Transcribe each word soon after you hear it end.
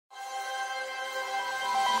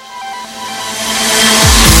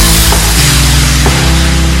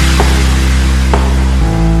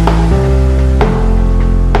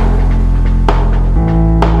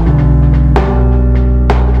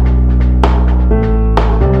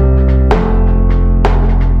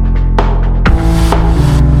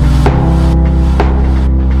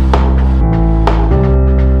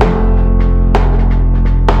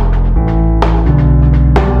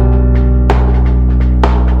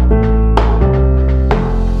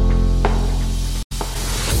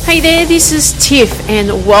Hey there, this is Tiff and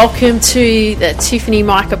welcome to the Tiffany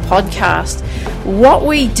Micah podcast. What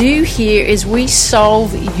we do here is we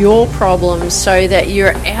solve your problems so that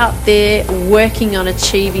you're out there working on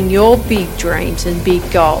achieving your big dreams and big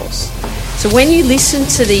goals. So when you listen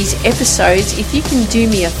to these episodes, if you can do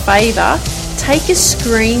me a favor, take a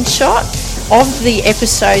screenshot of the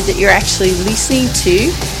episode that you're actually listening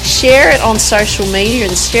to, share it on social media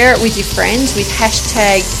and share it with your friends with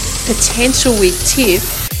hashtag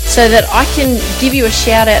 #PotentialWithTiff, so that I can give you a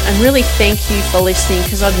shout out and really thank you for listening,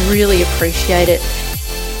 because I'd really appreciate it.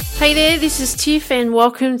 Hey there, this is Tiff and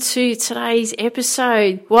welcome to today's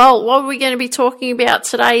episode. Well, what we're going to be talking about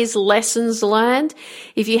today is lessons learned.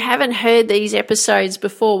 If you haven't heard these episodes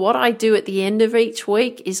before, what I do at the end of each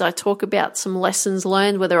week is I talk about some lessons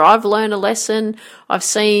learned, whether I've learned a lesson, I've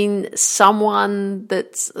seen someone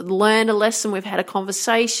that's learned a lesson, we've had a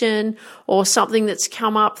conversation, or something that's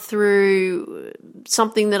come up through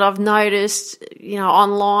something that I've noticed,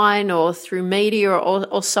 online or through media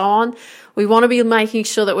or so on. We want to be making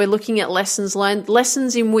sure that we're looking at lessons learned,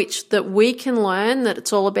 lessons in which that we can learn, that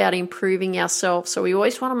it's all about improving ourselves. So we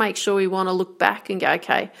always want to make sure we want to look back and go,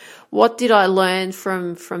 okay, what did I learn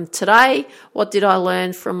from today? What did I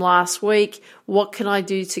learn from last week? What can I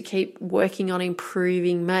do to keep working on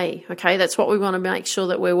improving me? Okay, that's what we want to make sure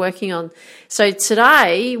that we're working on. So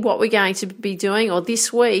today, what we're going to be doing, or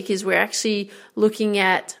this week, is we're actually looking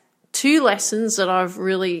at two lessons that I'm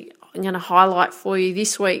going to highlight for you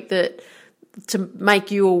this week to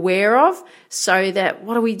make you aware of, so that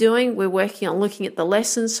what are we doing? We're working on looking at the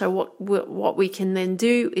lessons. So what we can then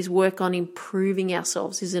do is work on improving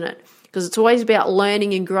ourselves, isn't it? Because it's always about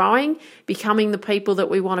learning and growing, becoming the people that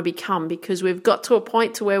we want to become, because we've got to a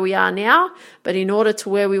point to where we are now, but in order to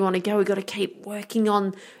where we want to go, we've got to keep working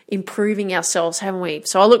on improving ourselves, haven't we?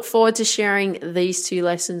 So I look forward to sharing these two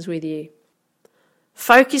lessons with you.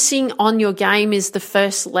 Focusing on your game is the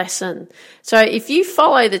first lesson. So if you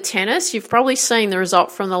follow the tennis, you've probably seen the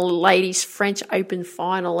result from the ladies' French Open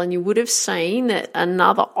final, and you would have seen that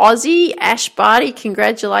another Aussie, Ash Barty,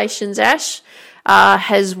 congratulations Ash,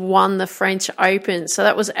 has won the French Open. So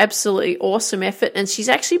that was absolutely awesome effort, and she's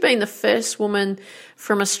actually been the first woman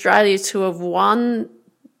from Australia to have won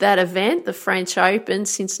that event, the French Open,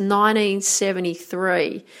 since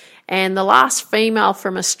 1973. And the last female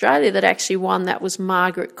from Australia that actually won that was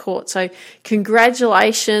Margaret Court. So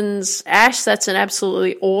congratulations, Ash. That's an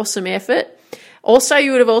absolutely awesome effort. Also,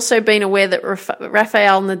 you would have also been aware that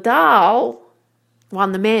Rafael Nadal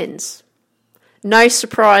won the men's. No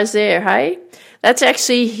surprise there, hey? That's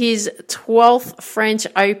actually his 12th French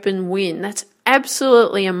Open win. That's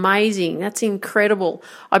absolutely amazing. That's incredible.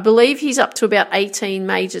 I believe he's up to about 18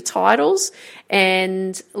 major titles,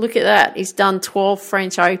 and look at that. He's done 12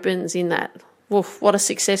 French Opens in that. Oof, what a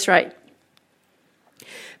success rate.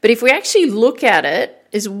 But if we actually look at it,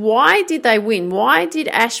 is why did they win? Why did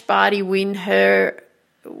Ash Barty win her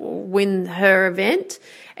event?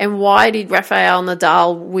 And why did Rafael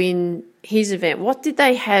Nadal win his event? What did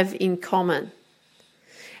they have in common?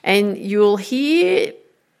 And you'll hear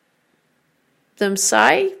them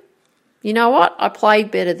say, you know what, I played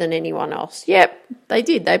better than anyone else. Yep, they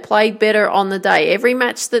did. They played better on the day. Every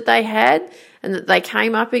match that they had and that they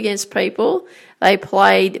came up against people, they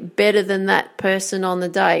played better than that person on the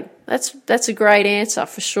day. That's a great answer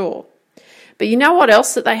for sure. But you know what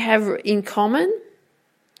else that they have in common?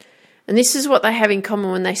 And this is what they have in common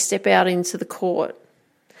when they step out into the court.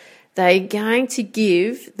 They're going to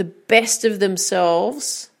give the best of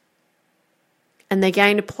themselves, and they're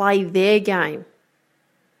going to play their game.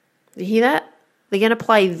 You hear that? They're going to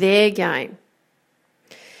play their game.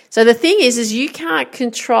 So the thing is you can't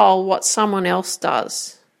control what someone else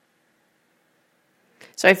does.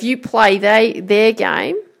 So if you play their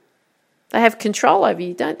game, they have control over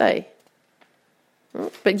you, don't they?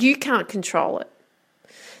 But you can't control it.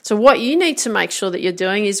 So what you need to make sure that you're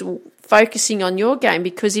doing is focusing on your game,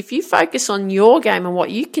 because if you focus on your game and what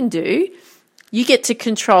you can do, you get to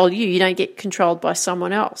control you. You don't get controlled by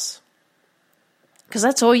someone else, because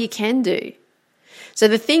that's all you can do. So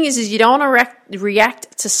the thing is you don't want to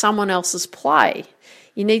react to someone else's play.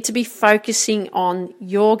 You need to be focusing on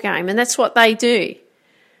your game, and that's what they do.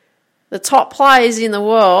 The top players in the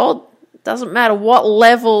world, doesn't matter what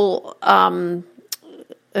level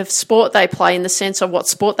of sport they play, in the sense of what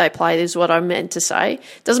sport they play is what I meant to say.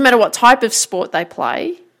 Doesn't matter what type of sport they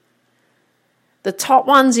play. The top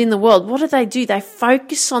ones in the world, what do? They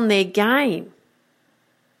focus on their game.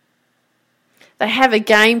 They have a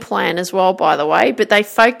game plan as well, by the way, but they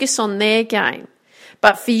focus on their game.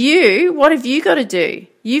 But for you, what have you got to do?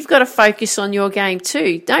 You've got to focus on your game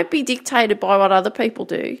too. Don't be dictated by what other people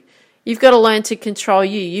do. You've got to learn to control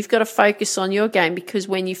you. You've got to focus on your game, because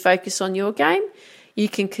when you focus on your game, you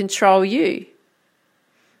can control you.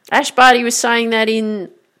 Ash Barty was saying that in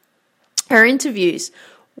her interviews.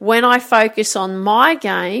 When I focus on my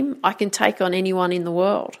game, I can take on anyone in the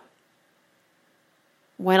world.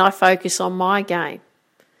 When I focus on my game.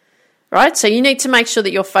 Right? So you need to make sure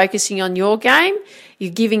that you're focusing on your game.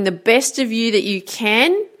 You're giving the best of you that you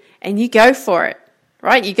can, and you go for it.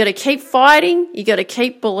 Right? You've got to keep fighting. You've got to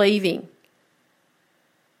keep believing.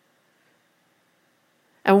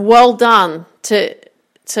 And well done to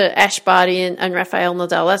Ash Barty and Rafael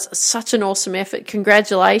Nadal. That's such an awesome effort.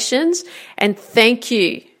 Congratulations. And thank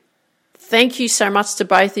you. Thank you so much to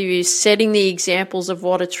both of you, setting the examples of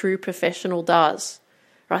what a true professional does.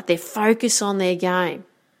 Right? They focus on their game.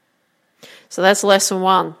 So that's lesson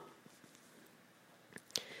 1.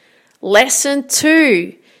 Lesson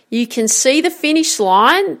 2. You can see the finish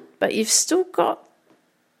line, but you've still got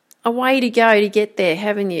a way to go to get there,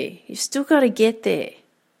 haven't you? You've still got to get there.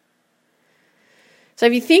 So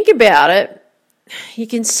if you think about it, you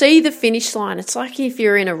can see the finish line. It's like if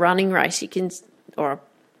you're in a running race, or a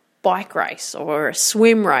bike race, or a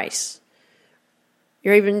swim race.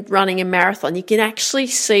 You're even running a marathon. You can actually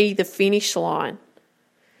see the finish line.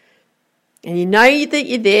 And you know that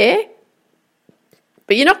you're there,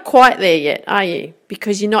 but you're not quite there yet, are you?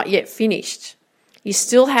 Because you're not yet finished. You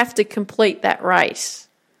still have to complete that race.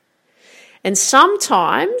 And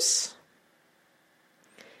sometimes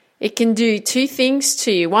it can do 2 things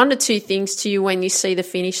to you, 1 to 2 things to you when you see the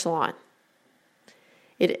finish line.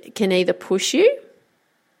 It can either push you,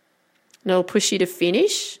 and it'll push you to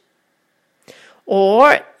finish,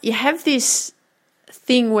 or you have this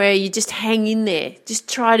thing where you just hang in there, just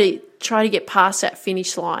try to get past that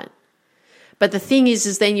finish line. But the thing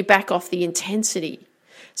is then you back off the intensity.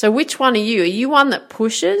 So which one are you? Are you one that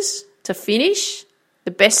pushes to finish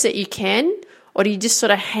the best that you can, or do you just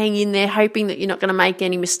sort of hang in there hoping that you're not going to make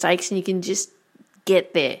any mistakes and you can just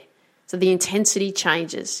get there? So the intensity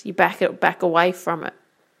changes. You back away from it.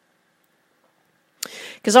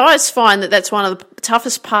 Because I always find that that's one of the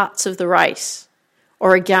toughest parts of the race,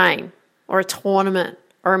 or a game, or a tournament,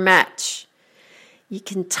 or a match. You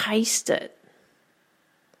can taste it,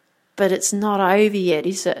 but it's not over yet,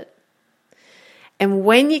 is it? And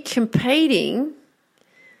when you're competing,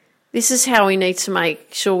 this is how we need to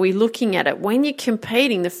make sure we're looking at it. When you're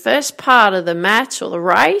competing, the first part of the match or the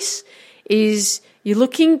race is you're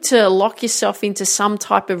looking to lock yourself into some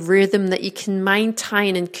type of rhythm that you can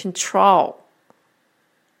maintain and control.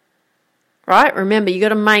 Right? Remember, you've got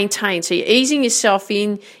to maintain. So you're easing yourself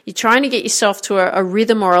in. You're trying to get yourself to a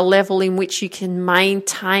rhythm or a level in which you can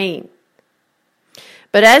maintain.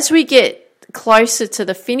 But as we get closer to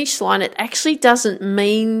the finish line, it actually doesn't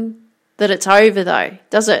mean that it's over though,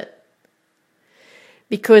 does it?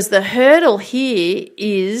 Because the hurdle here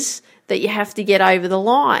is that you have to get over the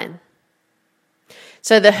line.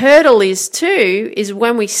 So the hurdle is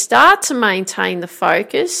when we start to maintain the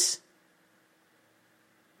focus,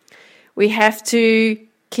 we have to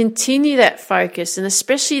continue that focus, and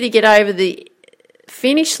especially to get over the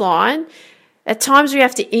finish line, at times we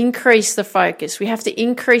have to increase the focus. We have to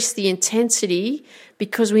increase the intensity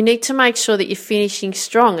because we need to make sure that you're finishing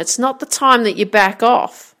strong. It's not the time that you back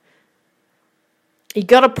off. You've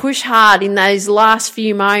got to push hard in those last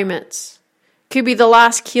few moments. Could be the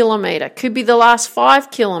last kilometre, could be the last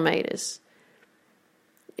 5 kilometres.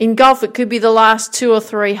 In golf, it could be the last 2 or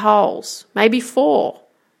 3 holes, maybe 4.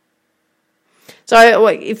 So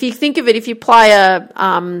if you think of it, if you play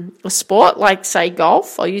a sport like, say,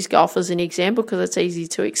 golf, I'll use golf as an example because it's easy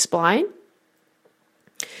to explain.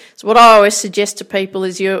 So what I always suggest to people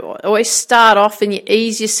is you always start off and you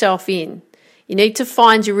ease yourself in. You need to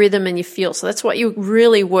find your rhythm and your feel. So that's what you're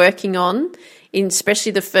really working on in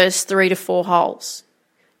especially the first 3 to 4 holes.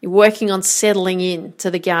 You're working on settling in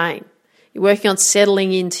to the game. You're working on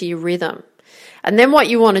settling into your rhythm. And then what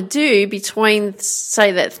you want to do between,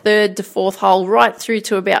 say, that 3rd to 4th hole right through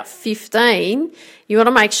to about 15, you want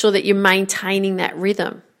to make sure that you're maintaining that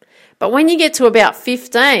rhythm. But when you get to about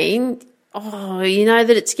 15, you know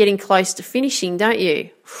that it's getting close to finishing, don't you?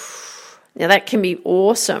 Now that can be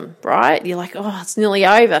awesome, right? You're like, it's nearly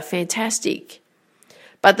over, fantastic.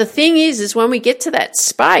 But the thing is when we get to that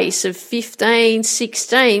space of 15,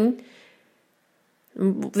 16,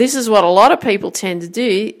 this is what a lot of people tend to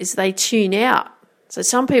do, is they tune out. So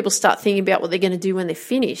some people start thinking about what they're going to do when they're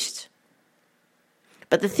finished.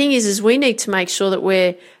 But the thing is we need to make sure that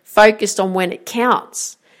we're focused on when it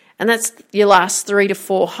counts. And that's your last 3 to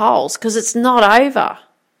 4 holes, because it's not over.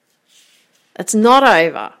 It's not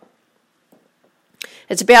over.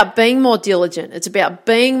 It's about being more diligent. It's about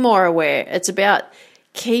being more aware. It's about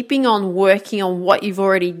keeping on working on what you've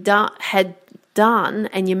already had done,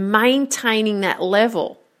 and you're maintaining that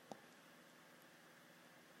level.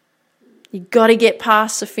 You've got to get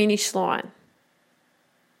past the finish line.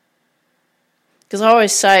 Because I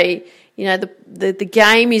always say, the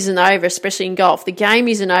game isn't over, especially in golf. The game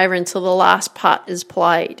isn't over until the last putt is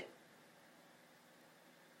played.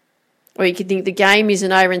 Or you could think the game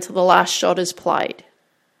isn't over until the last shot is played.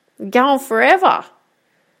 Go on forever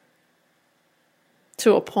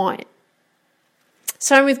to a point.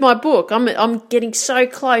 Same with my book. I'm getting so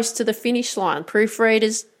close to the finish line.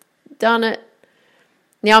 Proofreader's done it.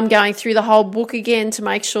 Now I'm going through the whole book again to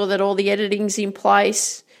make sure that all the editing's in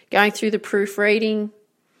place, going through the proofreading.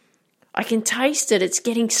 I can taste it. It's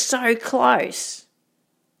getting so close.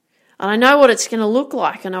 And I know what it's going to look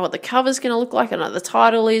like. I know what the cover's going to look like. I know what the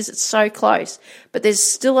title is. It's so close. But there's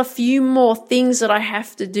still a few more things that I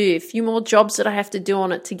have to do, a few more jobs that I have to do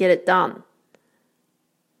on it to get it done.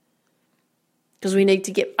 Because we need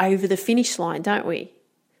to get over the finish line, don't we?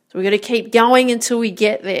 So we've got to keep going until we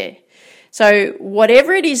get there. So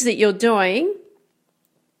whatever it is that you're doing,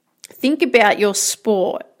 think about your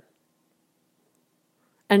sport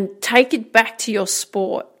and take it back to your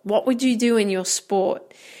sport. What would you do in your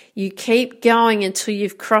sport? You keep going until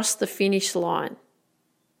you've crossed the finish line.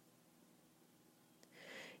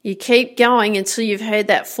 You keep going until you've heard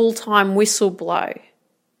that full-time whistle blow.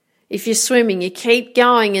 If you're swimming, you keep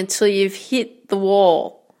going until you've hit the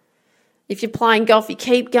wall. If you're playing golf, you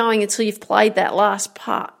keep going until you've played that last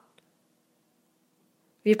putt.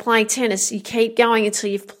 If you're playing tennis, you keep going until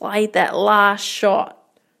you've played that last shot,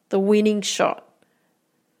 the winning shot,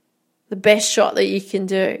 the best shot that you can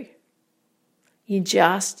do. You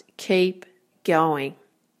just keep going.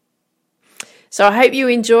 So I hope you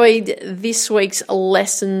enjoyed this week's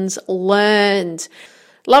lessons learned.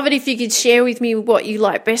 Love it if you could share with me what you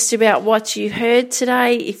like best about what you heard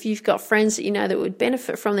today. If you've got friends that you know that would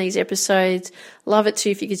benefit from these episodes, love it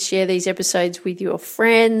too if you could share these episodes with your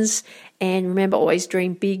friends. And remember, always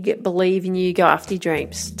dream big, believe in you, go after your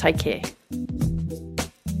dreams. Take care.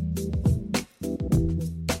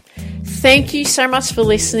 Thank you so much for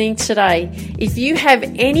listening today. If you have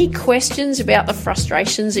any questions about the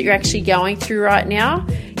frustrations that you're actually going through right now,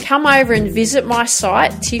 come over and visit my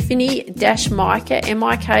site,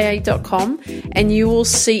 tiffany-mika.com, and you will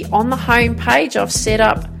see on the home page I've set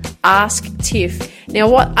up Ask Tiff. Now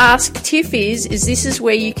what Ask Tiff is this is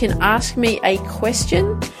where you can ask me a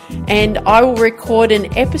question and I will record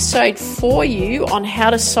an episode for you on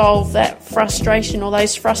how to solve that frustration or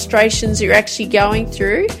those frustrations you're actually going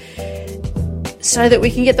through, so that we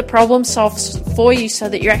can get the problem solved for you so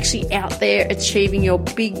that you're actually out there achieving your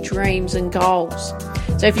big dreams and goals.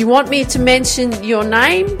 So if you want me to mention your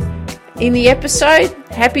name in the episode,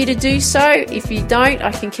 happy to do so. If you don't,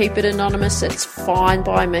 I can keep it anonymous. It's fine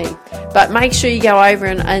by me. But make sure you go over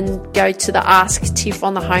and go to the Ask Tiff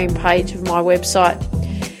on the homepage of my website.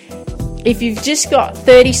 If you've just got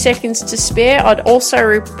 30 seconds to spare, I'd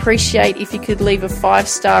also appreciate if you could leave a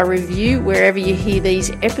 5-star review wherever you hear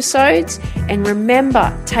these episodes. And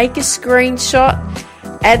remember, take a screenshot,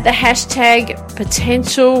 add the hashtag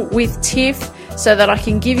 #PotentialWithTiff so that I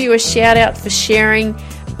can give you a shout out for sharing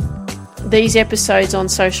these episodes on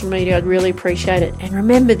social media. I'd really appreciate it. And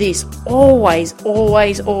remember this, always,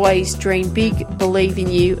 always, always dream big, believe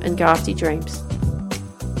in you, and go after your dreams.